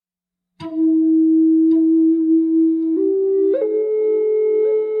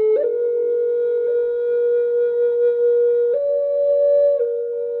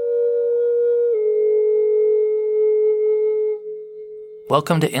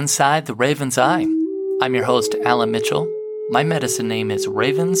Welcome to Inside the Raven's Eye. I'm your host, Alan Mitchell. My medicine name is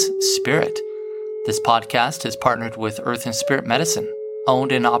Raven's Spirit. This podcast is partnered with Earth and Spirit Medicine,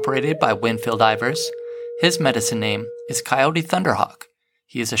 owned and operated by Winfield Ivers. His medicine name is Coyote Thunderhawk.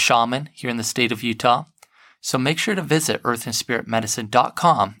 He is a shaman here in the state of Utah. So make sure to visit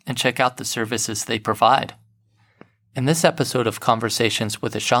earthandspiritmedicine.com and check out the services they provide. In this episode of Conversations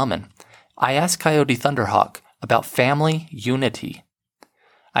with a Shaman, I asked Coyote Thunderhawk about family unity.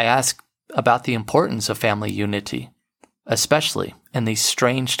 I asked about the importance of family unity, especially in these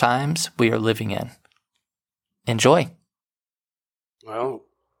strange times we are living in. Enjoy. Well,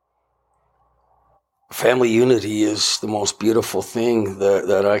 family unity is the most beautiful thing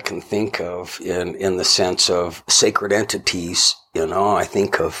that I can think of in the sense of sacred entities. You know, I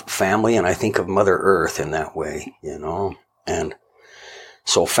think of family and I think of Mother Earth in that way, you know, and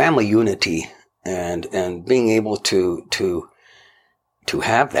so family unity and being able to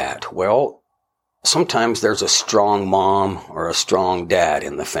have that. Well, sometimes there's a strong mom or a strong dad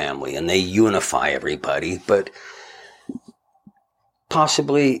in the family and they unify everybody, but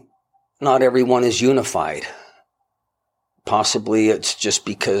possibly not everyone is unified. Possibly it's just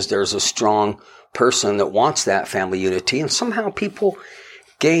because there's a strong person that wants that family unity, and somehow people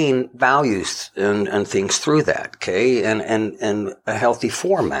gain values and things through that, okay, and a healthy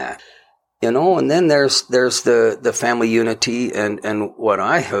format. You know, and then there's the family unity and what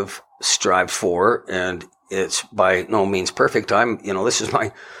I have strived for, and it's by no means perfect. This is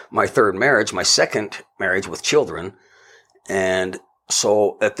my third marriage, my second marriage with children. And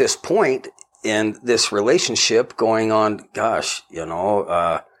so at this point in this relationship going on,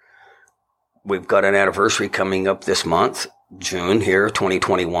 we've got an anniversary coming up this month, June here,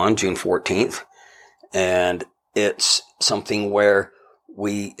 2021, June 14th. And it's something where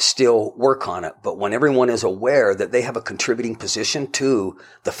we still work on it. But when everyone is aware that they have a contributing position to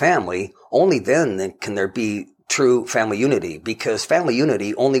the family, only then can there be true family unity, because family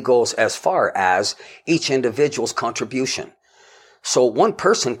unity only goes as far as each individual's contribution. So one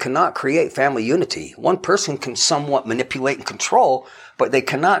person cannot create family unity. One person can somewhat manipulate and control, but they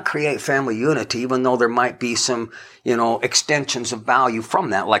cannot create family unity, even though there might be some, extensions of value from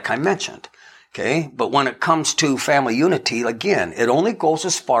that, like I mentioned. Okay. But when it comes to family unity, again, it only goes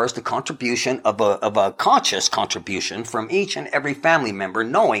as far as the contribution of a conscious contribution from each and every family member,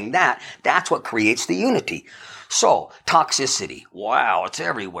 knowing that that's what creates the unity. So, toxicity. Wow, it's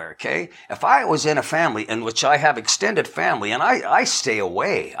everywhere, okay? If I was in a family in which I have extended family and I stay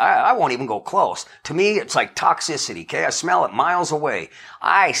away, I won't even go close. To me, it's like toxicity, okay? I smell it miles away.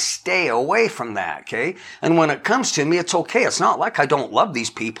 I stay away from that, okay? And when it comes to me, it's okay. It's not like I don't love these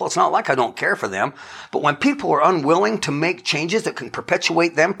people. It's not like I don't care for them. But when people are unwilling to make changes that can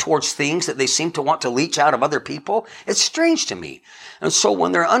perpetuate them towards things that they seem to want to leech out of other people, it's strange to me. And so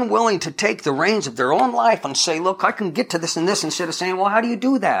when they're unwilling to take the reins of their own life and say, look, I can get to this and this, instead of saying, well, how do you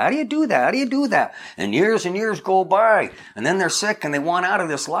do that? How do you do that? How do you do that? And years go by, and then they're sick and they want out of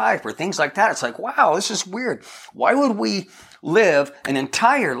this life or things like that. It's like, wow, this is weird. Why would we live an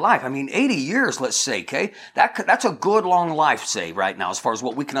entire life? 80 years, let's say, okay? That's a good long life, say, right now, as far as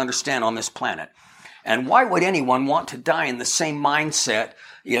what we can understand on this planet. And why would anyone want to die in the same mindset,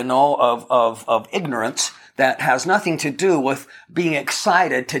 of ignorance that has nothing to do with being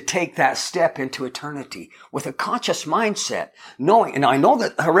excited to take that step into eternity with a conscious mindset, knowing, and I know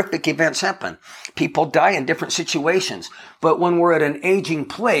that horrific events happen. People die in different situations, but when we're at an aging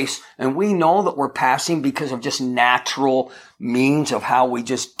place and we know that we're passing because of just natural means of how we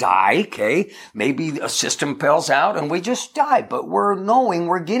just die, okay? Maybe a system fails out and we just die, but we're knowing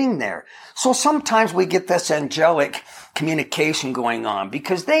we're getting there. So sometimes we get this angelic communication going on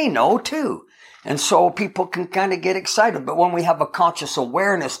because they know too. And so people can kind of get excited. But when we have a conscious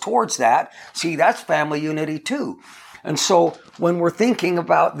awareness towards that, see, that's family unity too. And so when we're thinking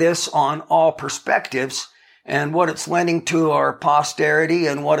about this on all perspectives and what it's lending to our posterity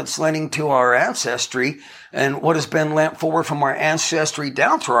and what it's lending to our ancestry and what has been lent forward from our ancestry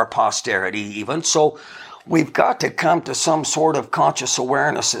down through our posterity even. So we've got to come to some sort of conscious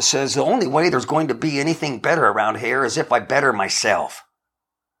awareness that says the only way there's going to be anything better around here is if I better myself.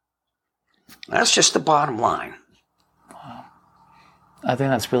 That's just the bottom line. Wow. I think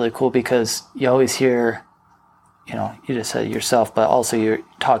that's really cool because you always hear, you just said it yourself, but also you're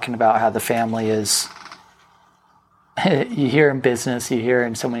talking about how the family is, you hear in business, you hear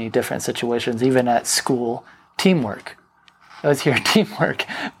in so many different situations, even at school, teamwork. I always hear teamwork,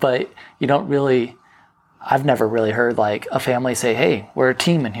 but you don't really, I've never really heard like a family say, hey, we're a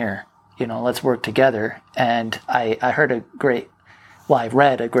team in here, let's work together. And I heard I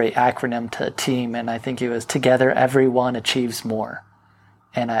read a great acronym to team, and I think it was together everyone achieves more.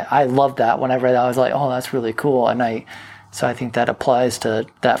 And I loved that. When I read that, I was like, oh, that's really cool. And so I think that applies to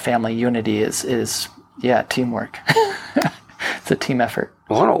that family unity is teamwork. It's a team effort.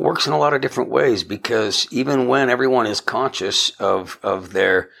 Well, it works in a lot of different ways, because even when everyone is conscious of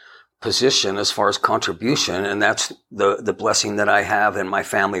their position as far as contribution, and that's the blessing that I have in my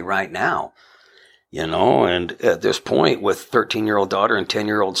family right now, and at this point with 13-year-old daughter and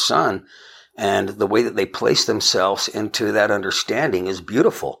 10-year-old son, and the way that they place themselves into that understanding is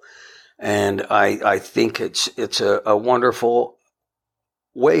beautiful. And I think it's a wonderful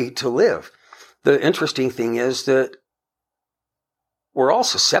way to live. The interesting thing is that we're all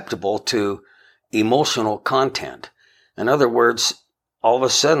susceptible to emotional content. In other words, all of a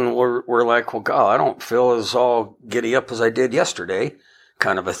sudden we're like, well, God, I don't feel as all giddy up as I did yesterday,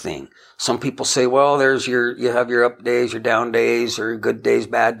 kind of a thing. Some people say, well, you have your up days, your down days, or good days,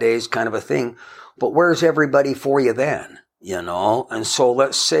 bad days, kind of a thing. But where's everybody for you then? And so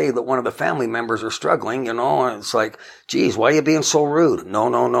let's say that one of the family members are struggling, and it's like, geez, why are you being so rude?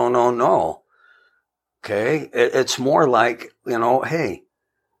 No. Okay. It's more like, hey,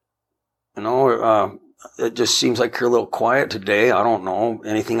 it just seems like you're a little quiet today. I don't know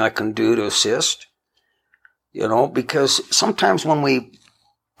anything I can do to assist, because sometimes when we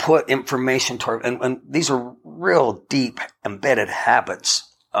put information to and these are real deep embedded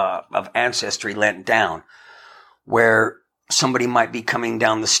habits of ancestry lent down, where somebody might be coming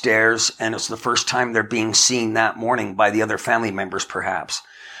down the stairs and it's the first time they're being seen that morning by the other family members perhaps,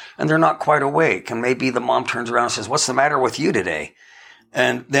 and they're not quite awake, and maybe the mom turns around and says, what's the matter with you today?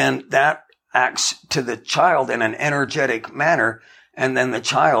 And then that acts to the child in an energetic manner, and then the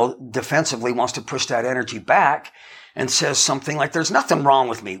child defensively wants to push that energy back and says something like, there's nothing wrong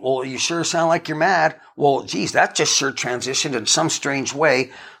with me. Well, you sure sound like you're mad. Well, geez, that just sure transitioned in some strange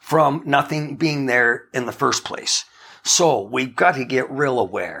way from nothing being there in the first place. So we've got to get real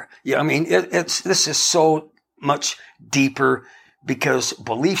aware. This is so much deeper, because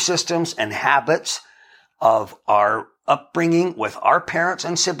belief systems and habits of our upbringing with our parents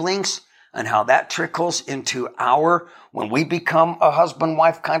and siblings, and how that trickles into when we become a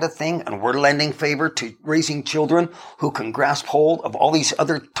husband-wife kind of thing, and we're lending favor to raising children who can grasp hold of all these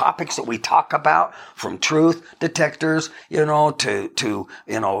other topics that we talk about, from truth detectors, to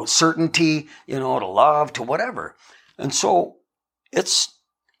certainty, to love, to whatever. And so it's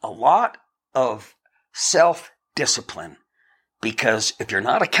a lot of self-discipline, because if you're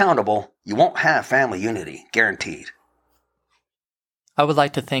not accountable, you won't have family unity, guaranteed. I would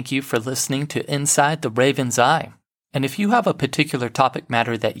like to thank you for listening to Inside the Raven's Eye. And if you have a particular topic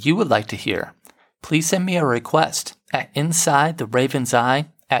matter that you would like to hear, please send me a request at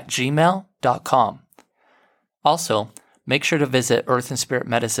insidetheravenseye@gmail.com. Also, make sure to visit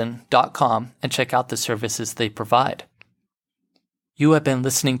earthandspiritmedicine.com and check out the services they provide. You have been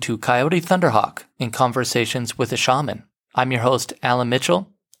listening to Coyote Thunderhawk in Conversations with a Shaman. I'm your host, Alan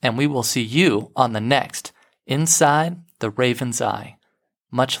Mitchell, and we will see you on the next Inside the Raven's Eye.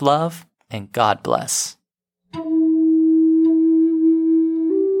 Much love and God bless.